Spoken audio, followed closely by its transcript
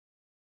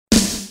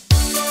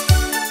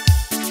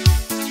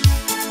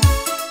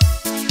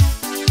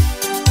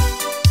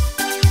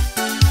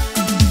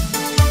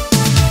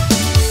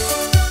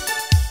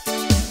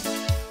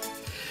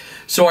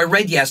So I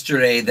read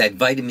yesterday that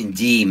vitamin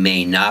D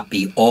may not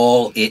be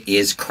all it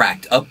is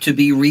cracked up to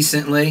be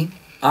recently.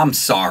 I'm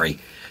sorry.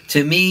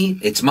 To me,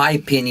 it's my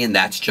opinion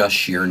that's just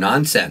sheer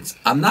nonsense.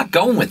 I'm not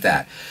going with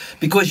that.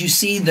 Because you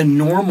see, the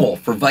normal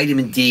for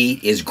vitamin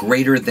D is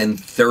greater than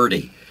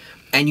 30.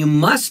 And you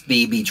must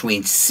be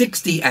between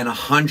 60 and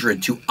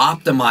 100 to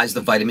optimize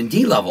the vitamin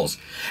D levels.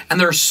 And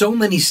there are so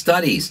many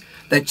studies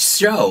that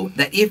show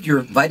that if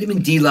your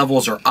vitamin D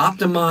levels are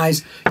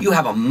optimized, you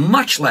have a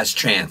much less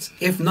chance,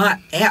 if not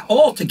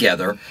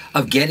altogether,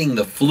 of getting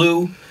the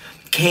flu,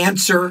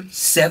 cancer,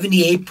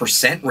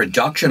 78%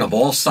 reduction of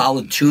all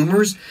solid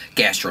tumors,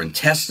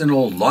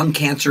 gastrointestinal, lung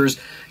cancers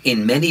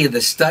in many of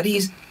the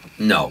studies.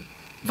 No.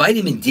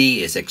 Vitamin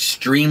D is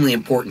extremely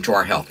important to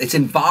our health. It's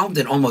involved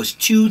in almost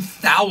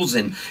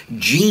 2,000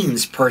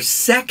 genes per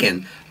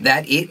second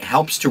that it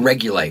helps to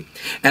regulate.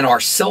 And our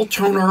cell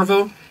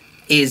turnover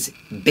is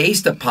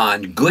based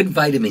upon good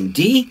vitamin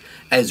D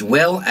as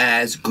well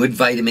as good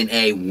vitamin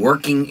A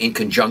working in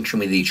conjunction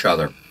with each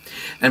other.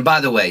 And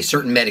by the way,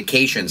 certain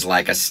medications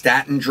like a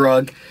statin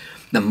drug,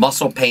 the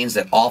muscle pains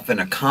that often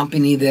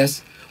accompany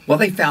this, well,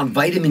 they found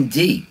vitamin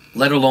D,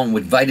 let alone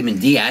with vitamin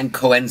D and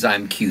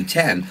coenzyme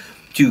Q10,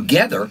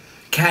 together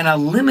can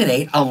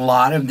eliminate a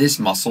lot of this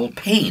muscle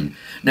pain.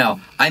 Now,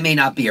 I may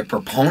not be a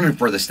proponent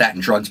for the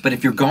statin drugs, but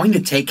if you're going to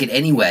take it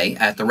anyway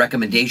at the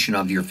recommendation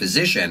of your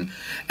physician,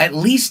 at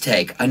least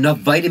take enough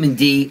vitamin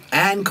D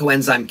and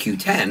coenzyme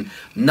Q10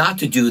 not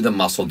to do the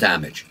muscle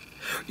damage.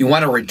 You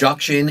want a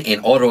reduction in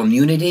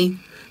autoimmunity?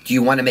 Do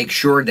you want to make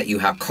sure that you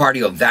have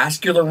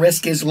cardiovascular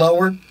risk is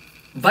lower?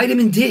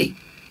 Vitamin D,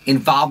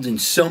 involved in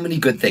so many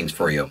good things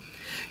for you.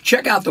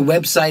 Check out the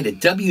website at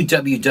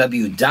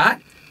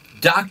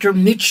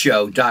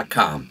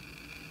www.drmitchshow.com.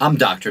 I'm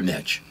Dr.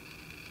 Mitch.